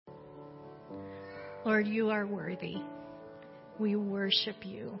Lord, you are worthy. We worship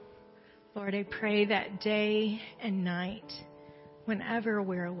you. Lord, I pray that day and night, whenever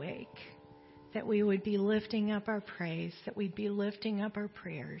we're awake, that we would be lifting up our praise, that we'd be lifting up our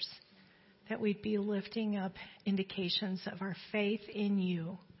prayers, that we'd be lifting up indications of our faith in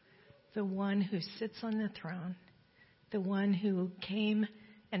you, the one who sits on the throne, the one who came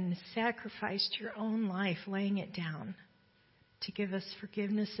and sacrificed your own life, laying it down to give us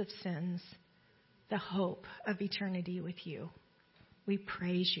forgiveness of sins, the hope of eternity with you. We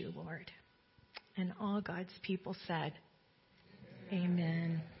praise you, Lord. And all God's people said,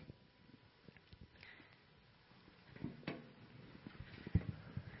 Amen.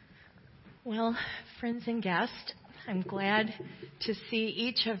 Well, friends and guests, I'm glad to see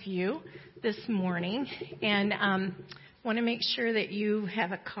each of you this morning, and want to make sure that you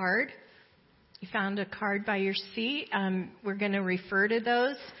have a card. You found a card by your seat. We're going to refer to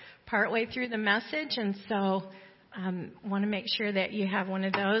those partway through the message, and so want to make sure that you have one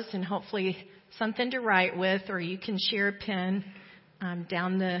of those and hopefully something to write with, or you can share a pen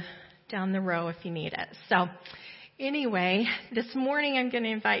down the row if you need it. So anyway, this morning I'm going to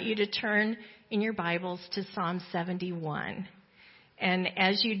invite you to turn in your Bibles to Psalm 71. And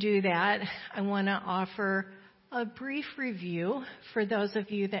as you do that, I want to offer a brief review for those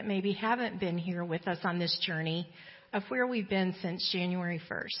of you that maybe haven't been here with us on this journey of where we've been since January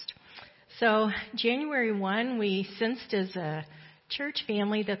 1st. So January 1, we sensed as a church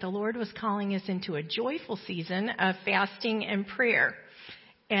family that the Lord was calling us into a joyful season of fasting and prayer.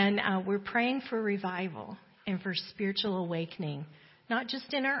 And we're praying for revival and for spiritual awakening, not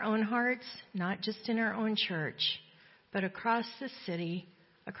just in our own hearts, not just in our own church, but across this city,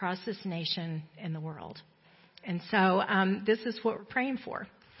 across this nation, and the world. And so this is what we're praying for.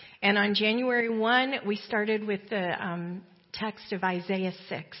 And on January 1, we started with the text of Isaiah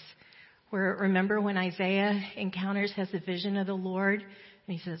 6, where remember when Isaiah has a vision of the Lord,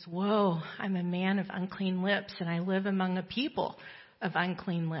 and he says, "Whoa, I'm a man of unclean lips, and I live among a people of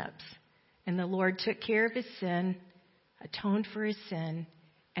unclean lips." And the Lord took care of his sin, atoned for his sin,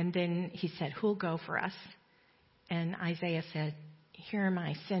 and then he said, "Who'll go for us?" And Isaiah said, "Here am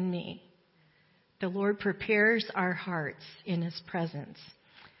I, send me." The Lord prepares our hearts in his presence.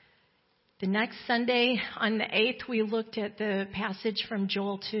 The next Sunday, on the 8th, we looked at the passage from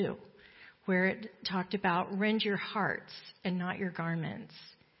Joel 2, where it talked about rend your hearts and not your garments.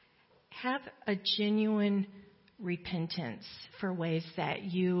 Have a genuine repentance for ways that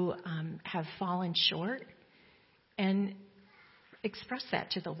you have fallen short, and express that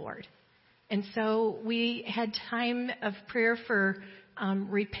to the Lord. And so we had time of prayer for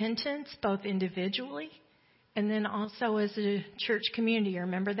repentance, both individually and then also as a church community.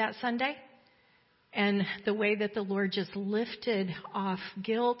 Remember that Sunday? And the way that the Lord just lifted off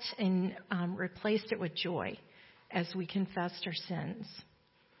guilt and replaced it with joy as we confessed our sins.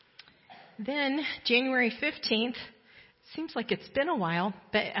 Then January 15th, seems like it's been a while,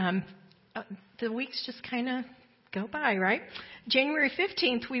 but the weeks just kind of go by, right? January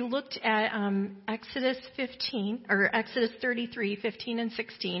 15th, we looked at Exodus 33, 15 and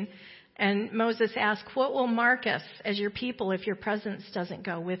 16. And Moses asked, "What will mark us as your people if your presence doesn't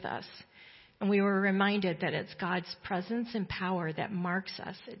go with us?" And we were reminded that it's God's presence and power that marks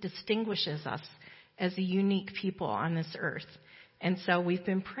us. It distinguishes us as a unique people on this earth. And so we've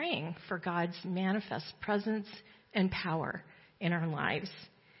been praying for God's manifest presence and power in our lives.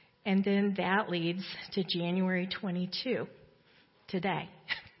 And then that leads to January 22, today.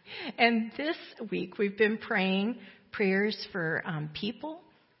 And this week we've been praying prayers for people,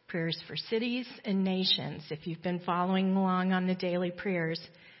 prayers for cities and nations, if you've been following along on the daily prayers.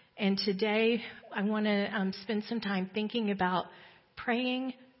 And today I want to spend some time thinking about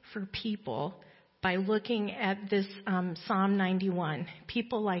praying for people by looking at this Psalm 91,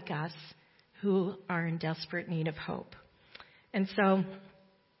 people like us who are in desperate need of hope. And so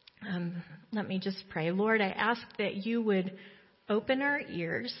let me just pray. Lord, I ask that you would open our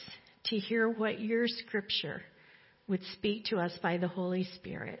ears to hear what your scripture would speak to us by the Holy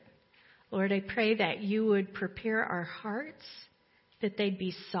Spirit. Lord, I pray that you would prepare our hearts, that they'd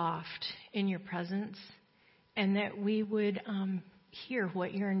be soft in your presence, and that we would hear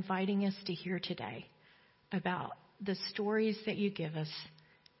what you're inviting us to hear today about the stories that you give us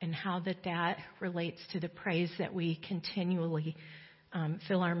and how that relates to the praise that we continually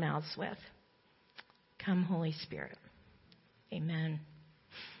fill our mouths with. Come, Holy Spirit. Amen.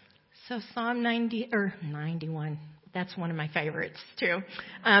 So Psalm 91, that's one of my favorites too.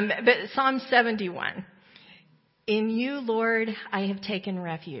 But Psalm 71. In you, Lord, I have taken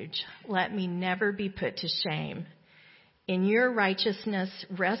refuge. Let me never be put to shame. In your righteousness,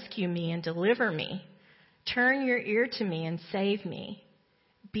 rescue me and deliver me. Turn your ear to me and save me.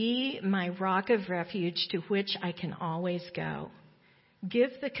 Be my rock of refuge to which I can always go.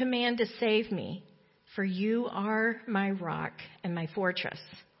 Give the command to save me, for you are my rock and my fortress.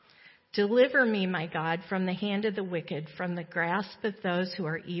 Deliver me, my God, from the hand of the wicked, from the grasp of those who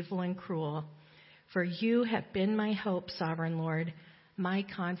are evil and cruel. For you have been my hope, sovereign Lord, my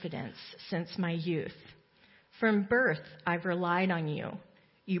confidence since my youth. From birth I've relied on you.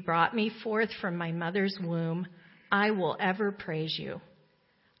 You brought me forth from my mother's womb. I will ever praise you.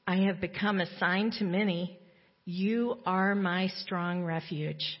 I have become a sign to many. You are my strong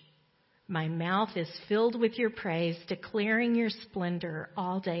refuge. My mouth is filled with your praise, declaring your splendor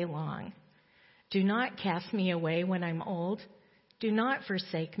all day long. Do not cast me away when I'm old. Do not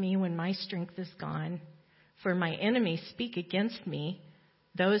forsake me when my strength is gone. For my enemies speak against me.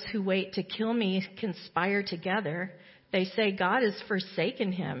 Those who wait to kill me conspire together. They say, God has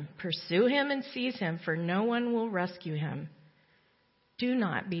forsaken him. Pursue him and seize him, for no one will rescue him. Do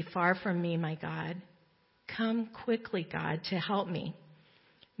not be far from me, my God. Come quickly, God, to help me.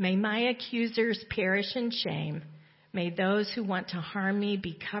 May my accusers perish in shame. May those who want to harm me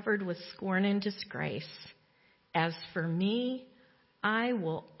be covered with scorn and disgrace. As for me, I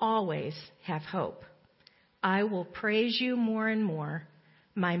will always have hope. I will praise you more and more.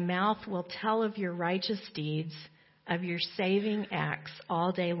 My mouth will tell of your righteous deeds, of your saving acts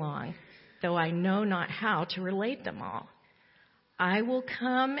all day long, though I know not how to relate them all. I will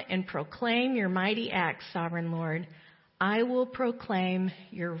come and proclaim your mighty acts, sovereign Lord. I will proclaim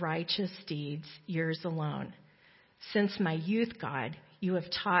your righteous deeds, yours alone. Since my youth, God, you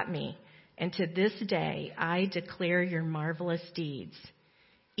have taught me, and to this day I declare your marvelous deeds.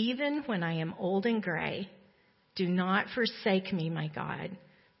 Even when I am old and gray, do not forsake me, my God,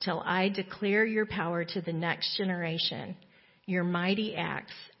 till I declare your power to the next generation, your mighty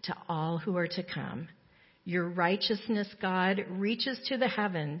acts to all who are to come. Your righteousness, God, reaches to the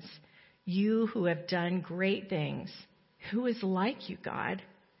heavens. You who have done great things. Who is like you, God?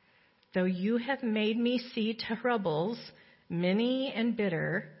 Though you have made me see troubles, many and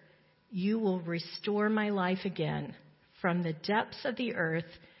bitter, you will restore my life again. From the depths of the earth,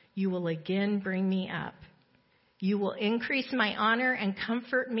 you will again bring me up. You will increase my honor and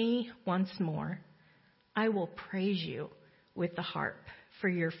comfort me once more. I will praise you with the harp for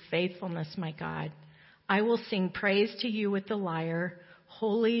your faithfulness, my God. I will sing praise to you with the lyre,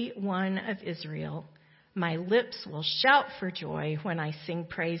 Holy One of Israel. My lips will shout for joy when I sing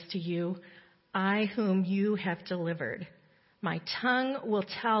praise to you, I whom you have delivered. My tongue will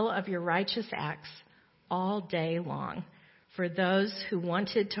tell of your righteous acts all day long, for those who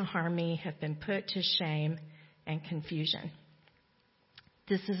wanted to harm me have been put to shame and confusion.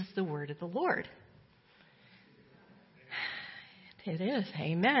 This is the word of the Lord. It is.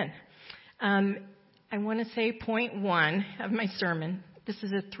 Amen. I want to say point one of my sermon. This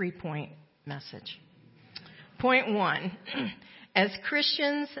is a 3-point message. Point one, as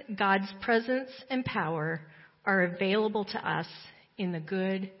Christians, God's presence and power are available to us in the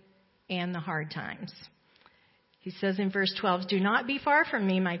good and the hard times. He says in verse 12, do not be far from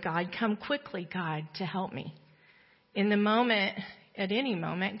me, my God. Come quickly, God, to help me. In the moment, at any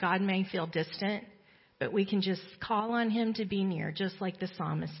moment, God may feel distant, but we can just call on him to be near, just like the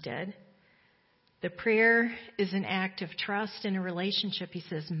psalmist did. The prayer is an act of trust in a relationship. He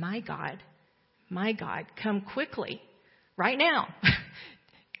says, my God, come quickly, right now.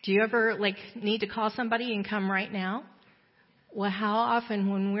 Do you ever need to call somebody and come right now? Well, how often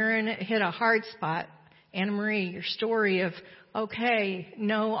when we're hit a hard spot, Anna Marie, your story of, okay,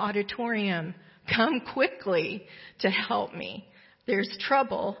 no auditorium, come quickly to help me. There's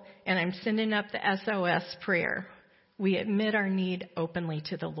trouble, and I'm sending up the SOS prayer. We admit our need openly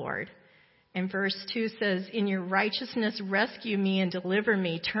to the Lord. And verse 2 says, in your righteousness, rescue me and deliver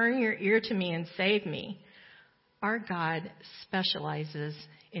me. Turn your ear to me and save me. Our God specializes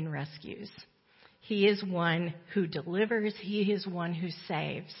in rescues. He is one who delivers. He is one who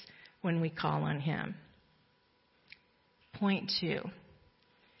saves when we call on him. Point 2.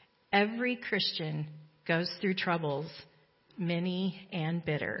 Every Christian goes through troubles, many and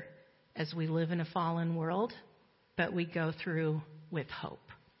bitter, as we live in a fallen world, but we go through with hope.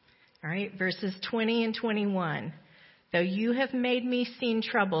 All right, verses 20 and 21. Though you have made me see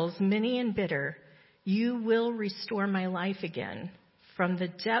troubles, many and bitter, you will restore my life again. From the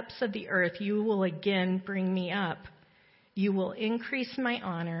depths of the earth, you will again bring me up. You will increase my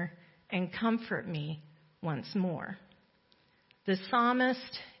honor and comfort me once more. The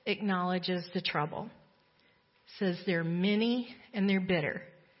psalmist acknowledges the trouble. Says they're many and they're bitter.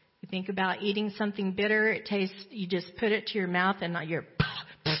 You think about eating something bitter, it tastes, you just put it to your mouth and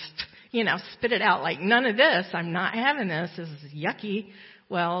spit it out like, none of this, I'm not having this, this is yucky.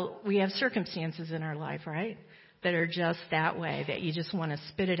 Well, we have circumstances in our life, right, that are just that way, that you just want to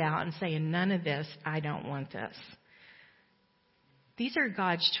spit it out and say, none of this, I don't want this. These are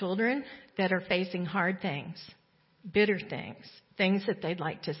God's children that are facing hard things, bitter things, things that they'd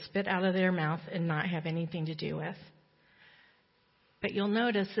like to spit out of their mouth and not have anything to do with. But you'll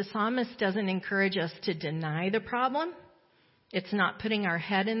notice the psalmist doesn't encourage us to deny the problem. It's not putting our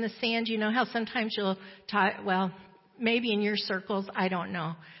head in the sand. You know how sometimes you'll talk, well, maybe in your circles, I don't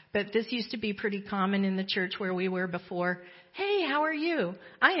know. But this used to be pretty common in the church where we were before. Hey, how are you?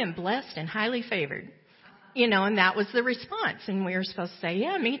 I am blessed and highly favored. And that was the response. And we were supposed to say,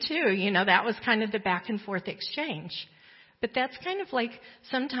 yeah, me too. That was kind of the back and forth exchange. But that's kind of like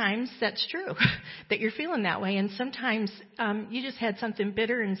sometimes that's true, that you're feeling that way. And sometimes you just had something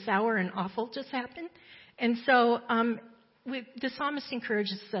bitter and sour and awful just happen. And so the psalmist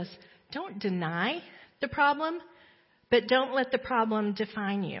encourages us, don't deny the problem, but don't let the problem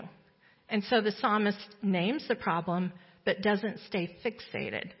define you. And so the psalmist names the problem, but doesn't stay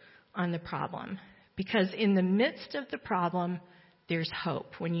fixated on the problem. Because in the midst of the problem, there's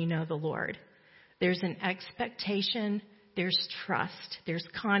hope when you know the Lord. There's an expectation, there's trust, there's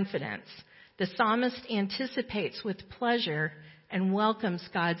confidence. The psalmist anticipates with pleasure and welcomes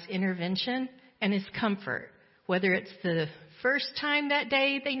God's intervention and his comfort, whether it's the first time that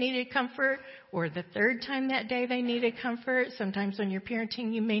day they needed comfort or the third time that day they needed comfort. Sometimes when you're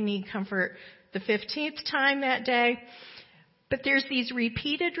parenting, you may need comfort the 15th time that day. But there's these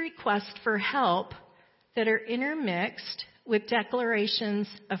repeated requests for help that are intermixed with declarations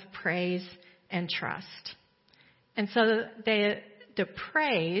of praise and trust. And so the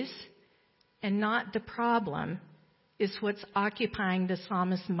praise and not the problem is what's occupying the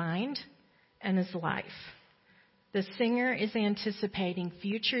psalmist's mind and his life. The singer is anticipating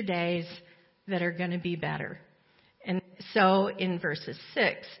future days that are going to be better. And so in verses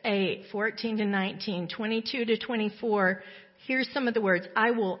 6, 8, 14 to 19, 22 to 24, here's some of the words.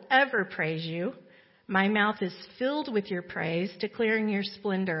 I will ever praise you. My mouth is filled with your praise, declaring your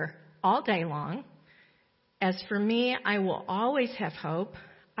splendor all day long. As for me, I will always have hope.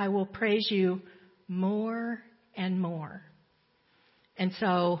 I will praise you more and more. And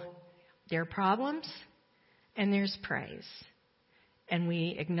so there are problems and there's praise. And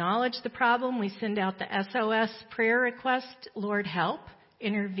we acknowledge the problem. We send out the SOS prayer request, Lord, help,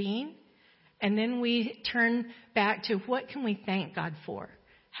 intervene. And then we turn back to what can we thank God for?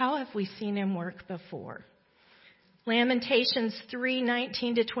 How have we seen him work before? Lamentations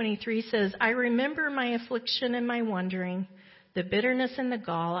 3:19 to 23 says, I remember my affliction and my wandering, the bitterness and the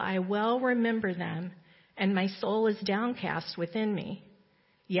gall. I well remember them, and my soul is downcast within me.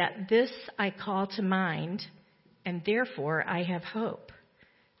 Yet this I call to mind, and therefore I have hope.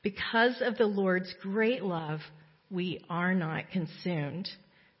 Because of the Lord's great love, we are not consumed,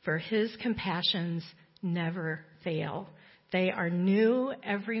 for his compassions never fail. They are new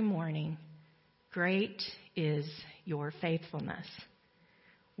every morning. Great is your faithfulness.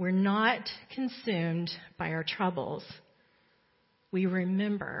 We're not consumed by our troubles. We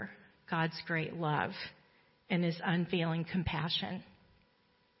remember God's great love and his unfailing compassion.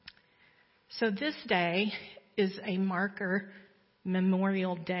 So this day is a marker,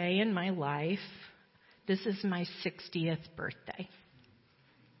 memorial day in my life. This is my 60th birthday.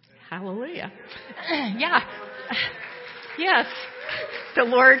 Hallelujah. Yeah. Yes. The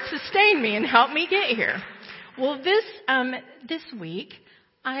Lord sustained me and helped me get here. Well, this week,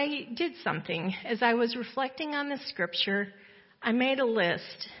 I did something. As I was reflecting on the scripture, I made a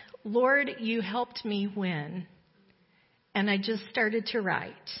list. Lord, you helped me when? And I just started to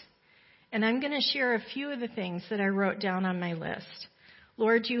write. And I'm going to share a few of the things that I wrote down on my list.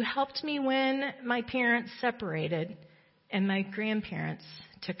 Lord, you helped me when my parents separated and my grandparents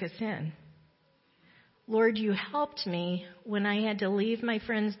took us in. Lord, you helped me when I had to leave my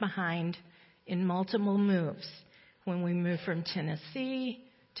friends behind in multiple moves. When we moved from Tennessee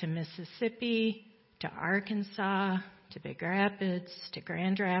to Mississippi to Arkansas to Big Rapids to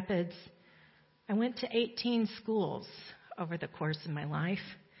Grand Rapids. I went to 18 schools over the course of my life.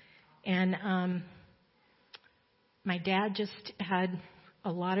 And my dad just had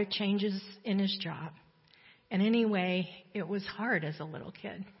a lot of changes in his job. And anyway, it was hard as a little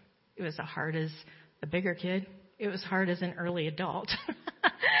kid. It was hard as a bigger kid. It was hard as an early adult.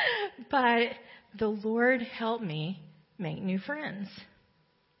 But the Lord helped me make new friends.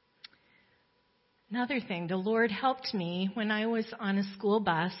 Another thing, the Lord helped me when I was on a school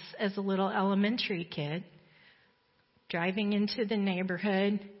bus as a little elementary kid, driving into the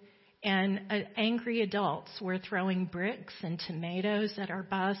neighborhood, And angry adults were throwing bricks and tomatoes at our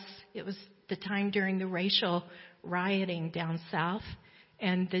bus. It was the time during the racial rioting down south,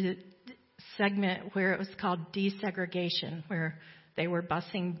 and the segment where it was called desegregation, where they were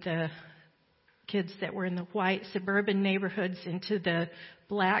busing the kids that were in the white suburban neighborhoods into the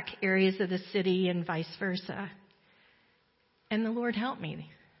black areas of the city and vice versa. And the Lord helped me.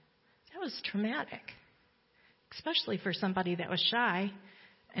 That was traumatic, especially for somebody that was shy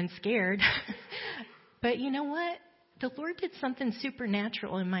and scared. But you know what? The Lord did something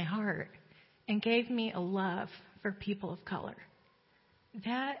supernatural in my heart and gave me a love for people of color.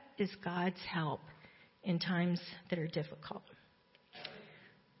 That is God's help in times that are difficult.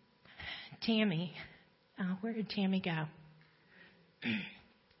 Tammy, where did Tammy go?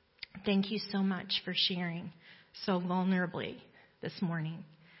 Thank you so much for sharing so vulnerably this morning.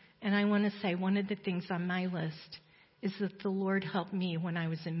 And I want to say one of the things on my list is that the Lord helped me when I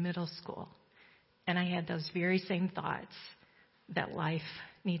was in middle school. And I had those very same thoughts that life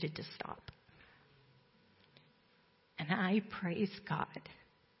needed to stop. And I praise God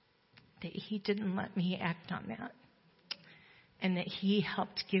that He didn't let me act on that. And that He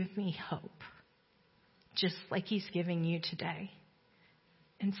helped give me hope, just like He's giving you today.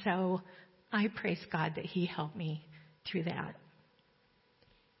 And so I praise God that He helped me through that.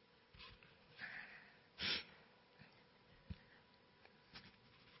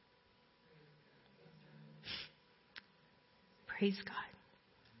 Praise God.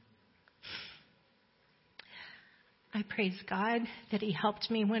 I praise God that He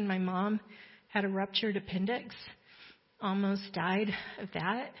helped me when my mom had a ruptured appendix. Almost died of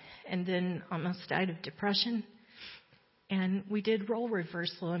that, and then almost died of depression. And we did role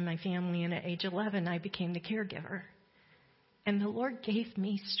reversal in my family, and at age 11, I became the caregiver. And the Lord gave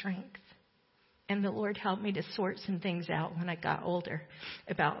me strength. And the Lord helped me to sort some things out when I got older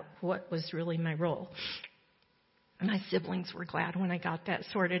about what was really my role. My siblings were glad when I got that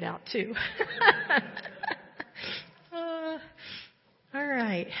sorted out, too. All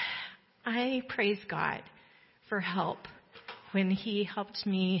right. I praise God for help when He helped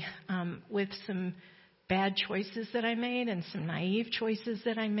me with some bad choices that I made and some naive choices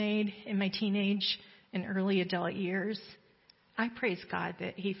that I made in my teenage and early adult years. I praise God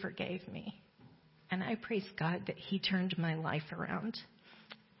that He forgave me. And I praise God that He turned my life around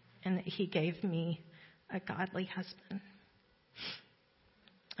and that He gave me a godly husband.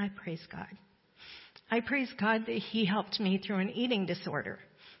 I praise God. I praise God that He helped me through an eating disorder.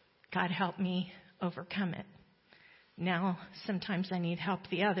 God helped me overcome it. Now, sometimes I need help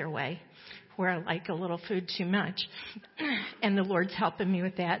the other way, where I like a little food too much. And the Lord's helping me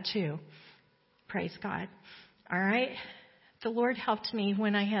with that too. Praise God. All right. The Lord helped me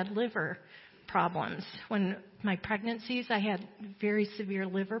when I had liver problems. When my pregnancies, I had very severe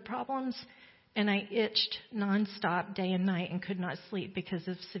liver problems. And I itched nonstop day and night and could not sleep because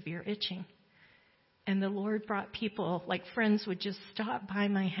of severe itching. And the Lord brought people, like friends would just stop by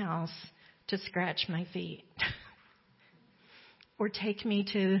my house to scratch my feet. Or take me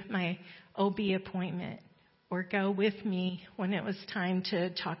to my OB appointment. Or go with me when it was time to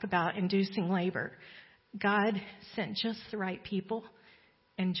talk about inducing labor. God sent just the right people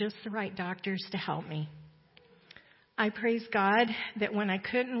and just the right doctors to help me. I praise God that when I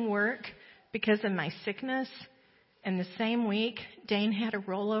couldn't work because of my sickness, and the same week, Dane had a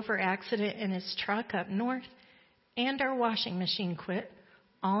rollover accident in his truck up north, and our washing machine quit,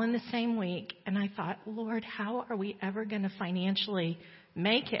 all in the same week. And I thought, Lord, how are we ever going to financially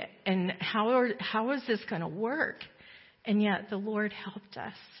make it? And how is this going to work? And yet the Lord helped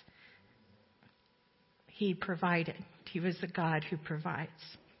us. He provided. He was the God who provides.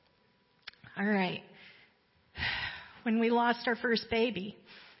 All right. When we lost our first baby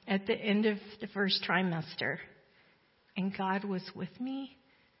at the end of the first trimester, and God was with me,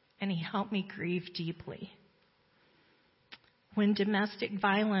 and He helped me grieve deeply. When domestic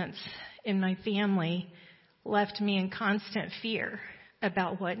violence in my family left me in constant fear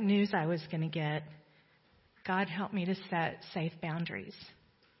about what news I was going to get, God helped me to set safe boundaries.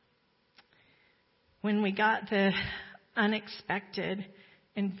 When we got the unexpected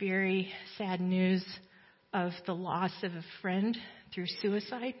and very sad news of the loss of a friend through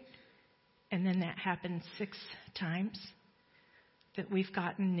suicide, and then that happened 6 times, that we've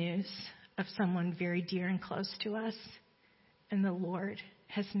gotten news of someone very dear and close to us, and the Lord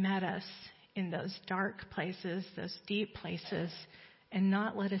has met us in those dark places, those deep places, and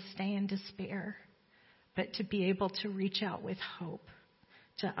not let us stay in despair, but to be able to reach out with hope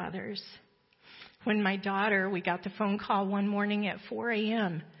to others. When my daughter, we got the phone call one morning at 4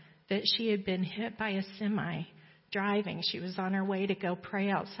 a.m. that she had been hit by a semi driving. She was on her way to go pray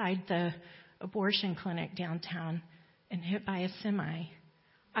outside the abortion clinic downtown and hit by a semi.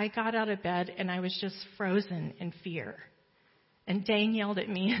 I got out of bed and I was just frozen in fear. And Dane yelled at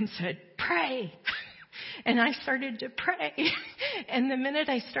me and said, "Pray." And I started to pray. And the minute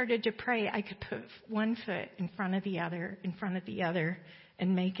I started to pray, I could put one foot in front of the other,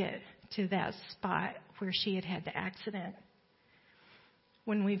 and make it to that spot where she had had the accident.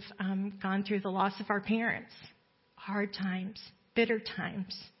 When we've gone through the loss of our parents, hard times, bitter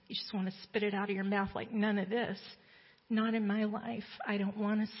times, you just want to spit it out of your mouth like, none of this. Not in my life. I don't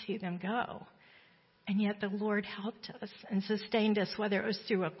want to see them go. And yet the Lord helped us and sustained us, whether it was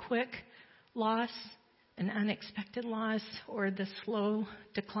through a quick loss, an unexpected loss, or the slow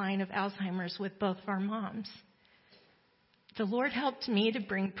decline of Alzheimer's with both of our moms. The Lord helped me to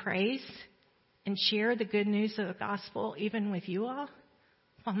bring praise and share the good news of the gospel even with you all,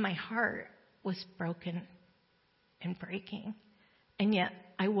 while my heart was broken and breaking. And yet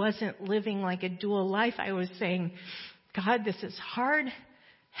I wasn't living like a dual life. I was saying, God, this is hard.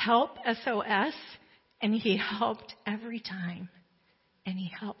 Help, SOS. And he helped every time. And he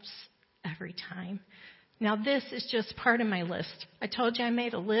helps every time. Now, this is just part of my list. I told you I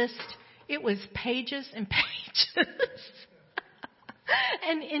made a list. It was pages and pages.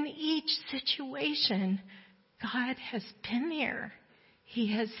 And in each situation, God has been there.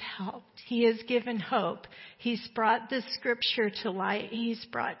 He has helped. He has given hope. He's brought this scripture to light. He's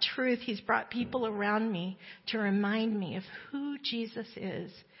brought truth. He's brought people around me to remind me of who Jesus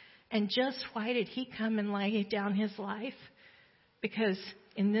is. And just why did he come and lay down his life? Because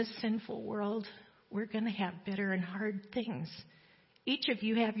in this sinful world, we're going to have bitter and hard things. Each of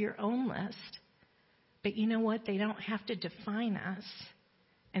you have your own list. But you know what? They don't have to define us.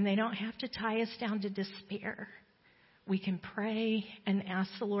 And they don't have to tie us down to despair. We can pray and ask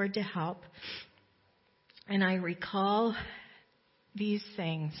the Lord to help. And I recall these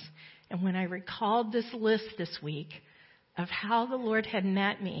things. And when I recalled this list this week of how the Lord had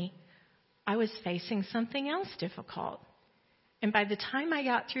met me, I was facing something else difficult. And by the time I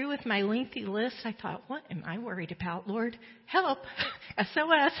got through with my lengthy list, I thought, what am I worried about? Lord, help.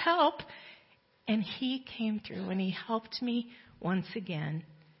 SOS, help. And he came through and he helped me once again,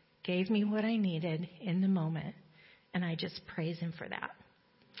 gave me what I needed in the moment. And I just praise him for that.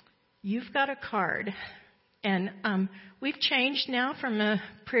 You've got a card. And we've changed now from a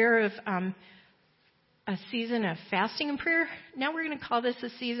prayer of a season of fasting and prayer. Now we're going to call this a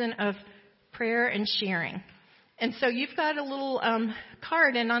season of prayer and sharing. And so you've got a little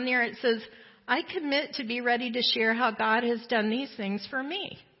card, and on there it says, I commit to be ready to share how God has done these things for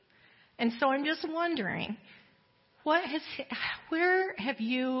me. And so I'm just wondering, where have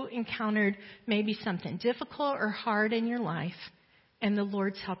you encountered maybe something difficult or hard in your life, and the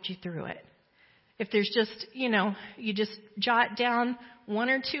Lord's helped you through it? If there's just, you just jot down one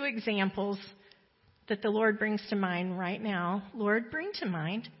or two examples that the Lord brings to mind right now. Lord, bring to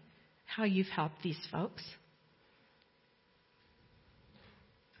mind how you've helped these folks.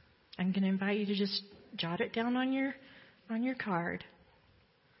 I'm going to invite you to just jot it down on your card.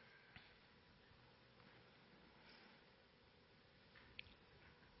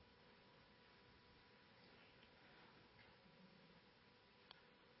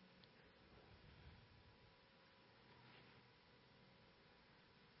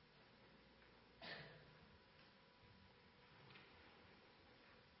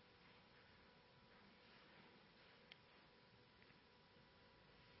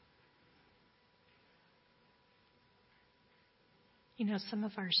 Some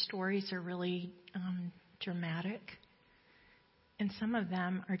of our stories are really dramatic. And some of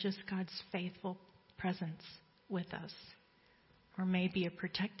them are just God's faithful presence with us. Or maybe a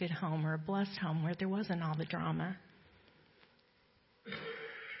protected home or a blessed home where there wasn't all the drama.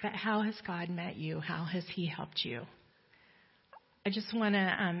 But how has God met you? How has he helped you? I just want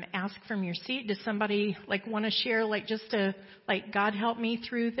to ask from your seat, does somebody want to share God helped me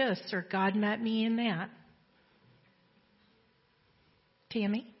through this, or God met me in that?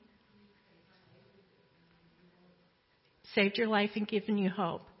 Tammy? Saved your life and given you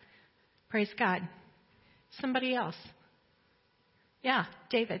hope. Praise God. Somebody else? Yeah,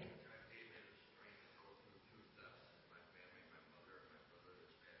 David.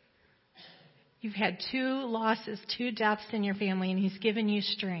 You've had 2 losses, 2 deaths in your family, and he's given you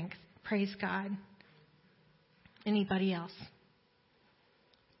strength. Praise God. Anybody else?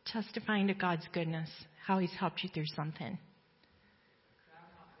 Testifying to God's goodness, how he's helped you through something.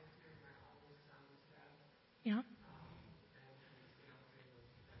 Yeah.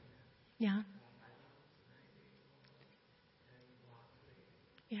 Yeah.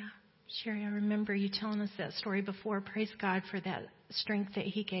 Yeah. Sherry, I remember you telling us that story before. Praise God for that strength that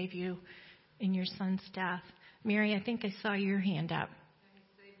He gave you in your son's death. Mary, I think I saw your hand up.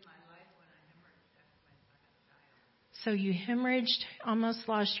 So you hemorrhaged, almost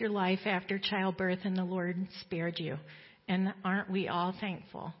lost your life after childbirth, and the Lord spared you. And aren't we all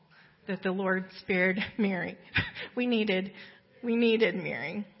thankful that the Lord spared Mary? We needed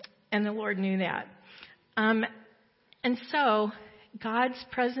Mary, and the Lord knew that. And so God's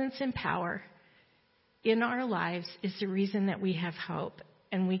presence and power in our lives is the reason that we have hope,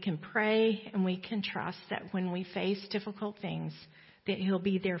 and we can pray and we can trust that when we face difficult things, that He'll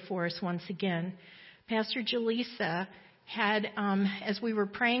be there for us once again. Pastor Jaleesa had, as we were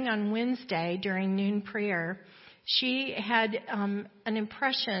praying on Wednesday during noon prayer, she had an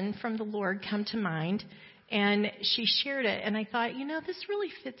impression from the Lord come to mind, and she shared it. And I thought, this really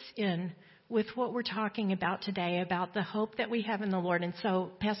fits in with what we're talking about today, about the hope that we have in the Lord. And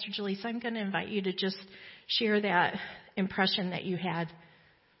so, Pastor Jaleesa, I'm going to invite you to just share that impression that you had.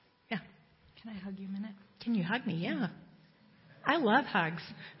 Yeah. Can I hug you a minute? Can you hug me? Yeah. I love hugs.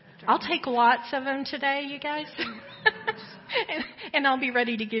 I'll take lots of them today, you guys. and I'll be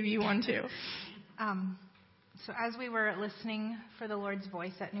ready to give you one too. So as we were listening for the Lord's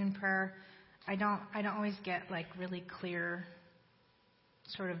voice at noon prayer, I don't always get like really clear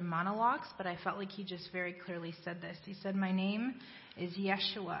sort of monologues, but I felt like He just very clearly said this. He said, "My name is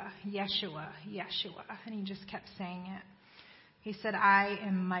Yeshua, Yeshua, Yeshua." And He just kept saying it. He said, "I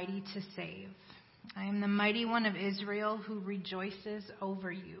am mighty to save. I am the mighty one of Israel who rejoices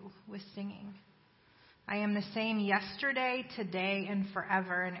over you with singing. I am the same yesterday, today, and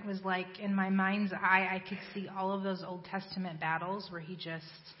forever." And it was like in my mind's eye, I could see all of those Old Testament battles where He just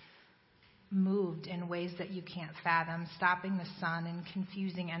moved in ways that you can't fathom, stopping the sun and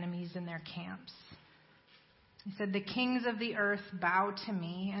confusing enemies in their camps. He said, "The kings of the earth bow to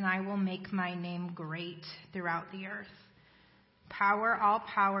me, and I will make my name great throughout the earth. All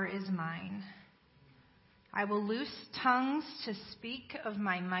power is mine. I will loose tongues to speak of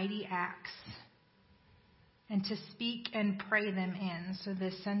my mighty acts and to speak and pray them in." So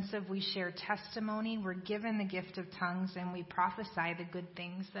this sense of we share testimony, we're given the gift of tongues, and we prophesy the good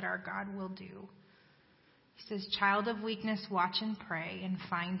things that our God will do. He says, "Child of weakness, watch and pray, and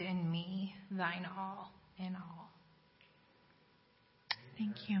find in me thine all in all."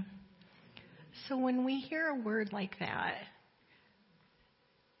 Thank you. So when we hear a word like that,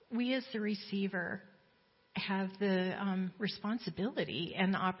 we as the receiver have the responsibility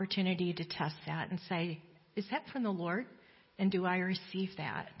and the opportunity to test that and say, is that from the Lord? And do I receive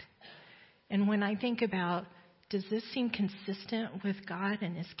that? And when I think about, does this seem consistent with God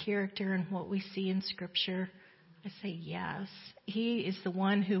and His character and what we see in Scripture? I say yes. He is the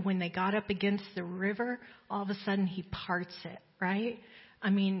one who, when they got up against the river, all of a sudden He parts it, right? I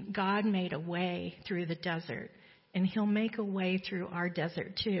mean, God made a way through the desert, and He'll make a way through our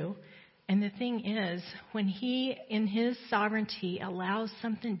desert too. And the thing is, when He, in His sovereignty, allows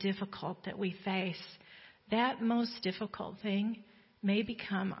something difficult that we face, that most difficult thing may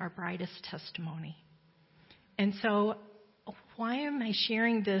become our brightest testimony. And so, why am I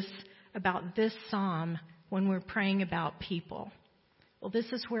sharing this about this psalm when we're praying about people? Well, this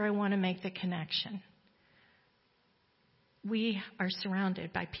is where I want to make the connection. We are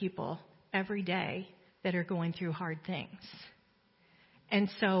surrounded by people every day that are going through hard things. And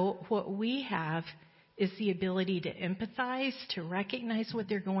so what we have is the ability to empathize, to recognize what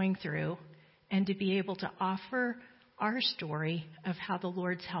they're going through, and to be able to offer our story of how the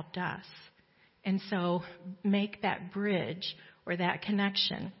Lord's helped us. And so make that bridge or that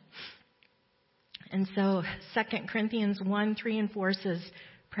connection. And so 2 Corinthians 1, 3, and 4 says,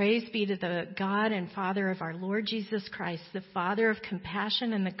 "Praise be to the God and Father of our Lord Jesus Christ, the Father of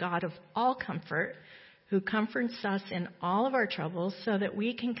compassion and the God of all comfort, who comforts us in all of our troubles so that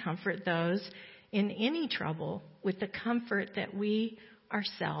we can comfort those in any trouble with the comfort that we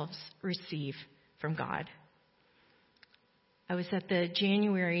ourselves receive from God." I was at the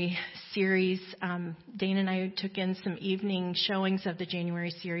January series. Dana and I took in some evening showings of the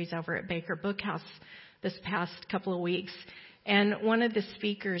January series over at Baker Bookhouse this past couple of weeks. And one of the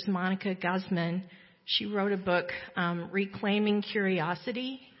speakers, Monica Guzman, she wrote a book, Reclaiming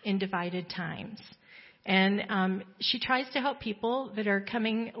Curiosity in Divided Times. And she tries to help people that are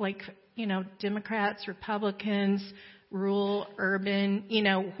coming, Democrats, Republicans, rural, urban,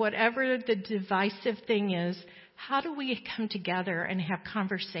 whatever the divisive thing is. How do we come together and have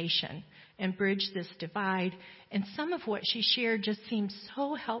conversation and bridge this divide? And some of what she shared just seems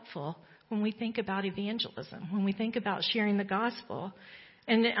so helpful when we think about evangelism, when we think about sharing the gospel.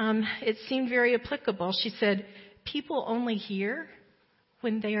 And it seemed very applicable. She said, people only hear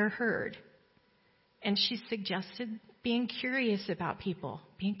when they are heard. And she suggested being curious about people,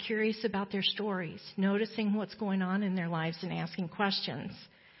 being curious about their stories, noticing what's going on in their lives and asking questions.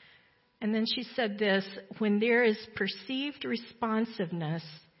 And then she said this, when there is perceived responsiveness,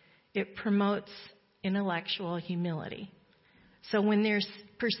 it promotes intellectual humility. So when there's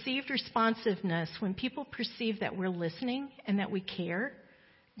perceived responsiveness, when people perceive that we're listening and that we care,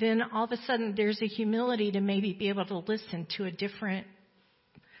 then all of a sudden there's a humility to maybe be able to listen to a different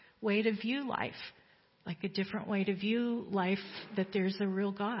way to view life, like a different way to view life, that there's a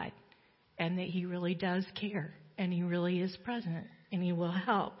real God and that he really does care and he really is present and he will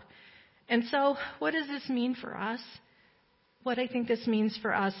help. And so what does this mean for us? What I think this means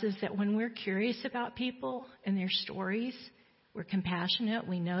for us is that when we're curious about people and their stories, we're compassionate,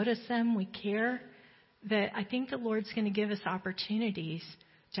 we notice them, we care, that I think the Lord's going to give us opportunities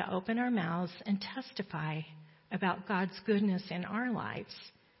to open our mouths and testify about God's goodness in our lives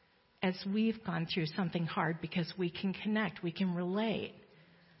as we've gone through something hard, because we can connect, we can relate.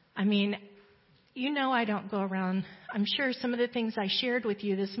 I mean, I don't go around, I'm sure some of the things I shared with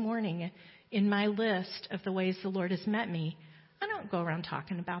you this morning in my list of the ways the Lord has met me, I don't go around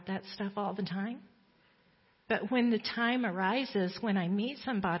talking about that stuff all the time. But when the time arises, when I meet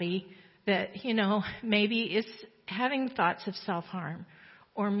somebody that, maybe is having thoughts of self-harm,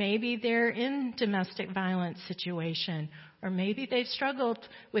 or maybe they're in domestic violence situation, or maybe they've struggled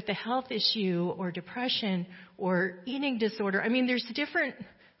with a health issue or depression or eating disorder. I mean,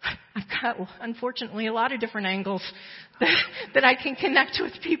 I've got, unfortunately, a lot of different angles that I can connect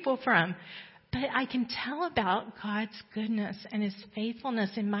with people from. But I can tell about God's goodness and his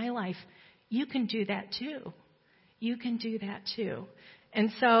faithfulness in my life. You can do that too. You can do that too.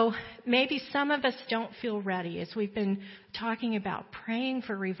 And so maybe some of us don't feel ready. As we've been talking about praying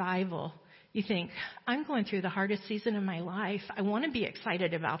for revival, you think, I'm going through the hardest season of my life. I want to be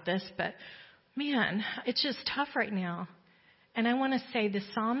excited about this, but man, it's just tough right now. And I want to say the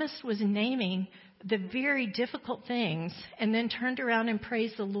psalmist was naming the very difficult things and then turned around and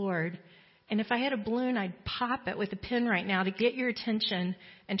praised the Lord. And if I had a balloon, I'd pop it with a pin right now to get your attention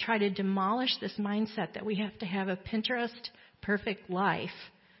and try to demolish this mindset that we have to have a Pinterest perfect life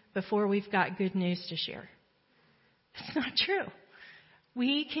before we've got good news to share. It's not true.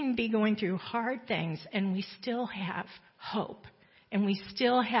 We can be going through hard things and we still have hope. And we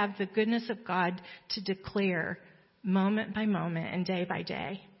still have the goodness of God to declare moment by moment and day by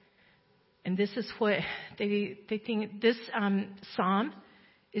day. And this is what they think. This psalm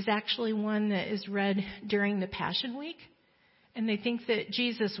is actually one that is read during the Passion Week. And they think that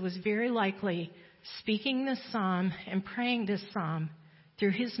Jesus was very likely speaking this psalm and praying this psalm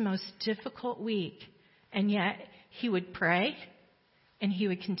through his most difficult week. And yet he would pray and he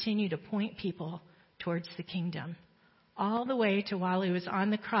would continue to point people towards the kingdom. All the way to while he was on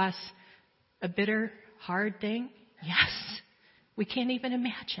the cross, a bitter, hard thing. Yes, we can't even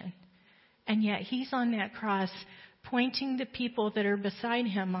imagine. And yet he's on that cross pointing the people that are beside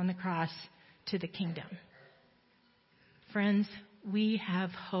him on the cross to the kingdom. Friends, we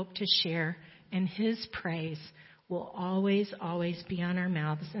have hope to share, and his praise will always, always be on our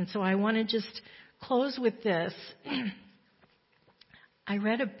mouths. And so I want to just close with this. I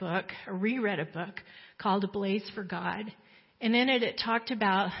reread a book called Ablaze for God. And in it talked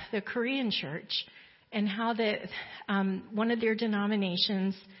about the Korean church and how that one of their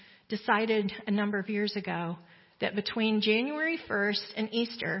denominations decided a number of years ago that between January 1st and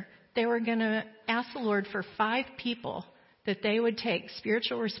Easter, they were going to ask the Lord for 5 people that they would take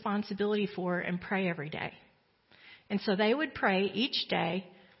spiritual responsibility for and pray every day. And so they would pray each day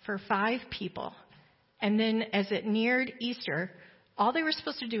for 5 people. And then as it neared Easter, all they were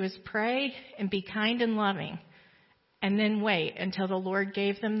supposed to do is pray and be kind and loving, and then wait until the Lord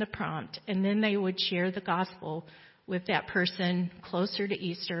gave them the prompt. And then they would share the gospel with that person closer to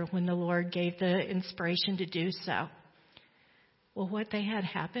Easter when the Lord gave the inspiration to do so. Well, what they had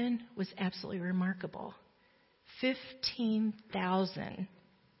happen was absolutely remarkable. 15,000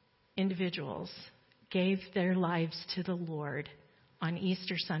 individuals gave their lives to the Lord on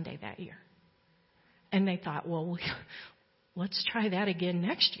Easter Sunday that year. And they thought, well, let's try that again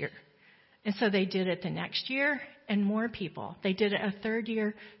next year. And so they did it the next year, and more people. They did it a third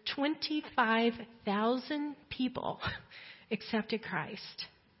year. 25,000 people accepted Christ.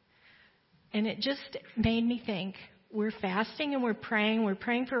 And it just made me think, we're fasting and we're praying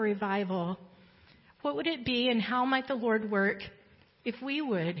for revival. What would it be and how might the Lord work if we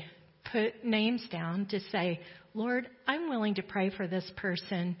would put names down to say, Lord, I'm willing to pray for this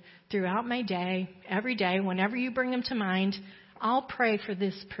person throughout my day, every day, whenever you bring them to mind. I'll pray for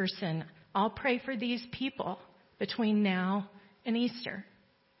this person. I'll pray for these people between now and Easter.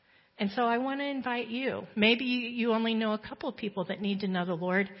 And so I want to invite you. Maybe you only know a couple of people that need to know the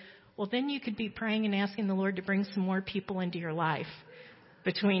Lord. Well, then you could be praying and asking the Lord to bring some more people into your life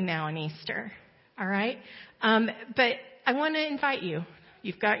between now and Easter. All right? But I want to invite you.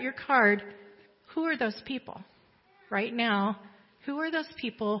 You've got your card. Who are those people? Right now, who are those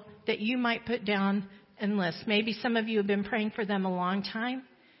people that you might put down and list? Maybe some of you have been praying for them a long time,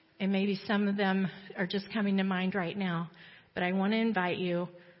 and maybe some of them are just coming to mind right now. But I want to invite you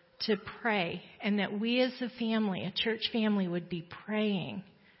to pray, and that we as a family, a church family, would be praying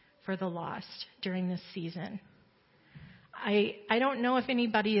for the lost during this season. I don't know if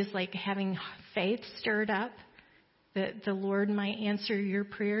anybody is like having faith stirred up that the Lord might answer your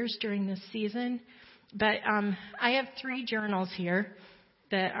prayers during this season. But I have 3 journals here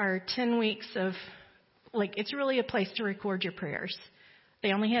that are 10 weeks of, like, it's really a place to record your prayers.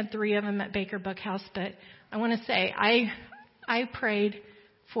 They only had 3 of them at Baker Book House, but I want to say I prayed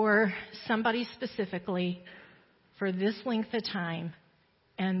for somebody specifically for this length of time,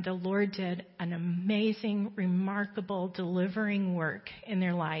 and the Lord did an amazing, remarkable, delivering work in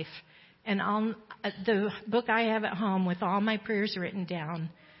their life. And the book I have at home with all my prayers written down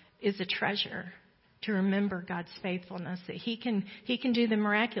is a treasure to remember God's faithfulness, that He can do the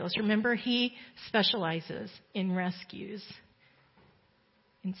miraculous. Remember, He specializes in rescues,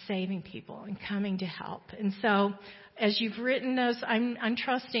 in saving people, and coming to help. And so, as you've written those, I'm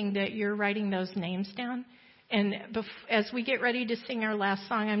trusting that you're writing those names down. And as we get ready to sing our last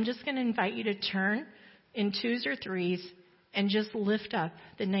song, I'm just going to invite you to turn in 2s or 3s and just lift up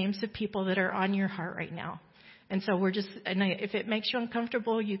the names of people that are on your heart right now. And so if it makes you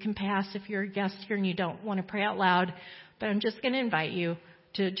uncomfortable, you can pass if you're a guest here and you don't want to pray out loud. But I'm just going to invite you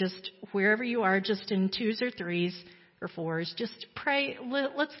to just, wherever you are, just in 2s or 3s or 4s, just pray.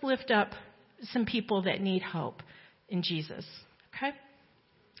 Let's lift up some people that need hope in Jesus. Okay?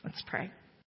 Let's pray.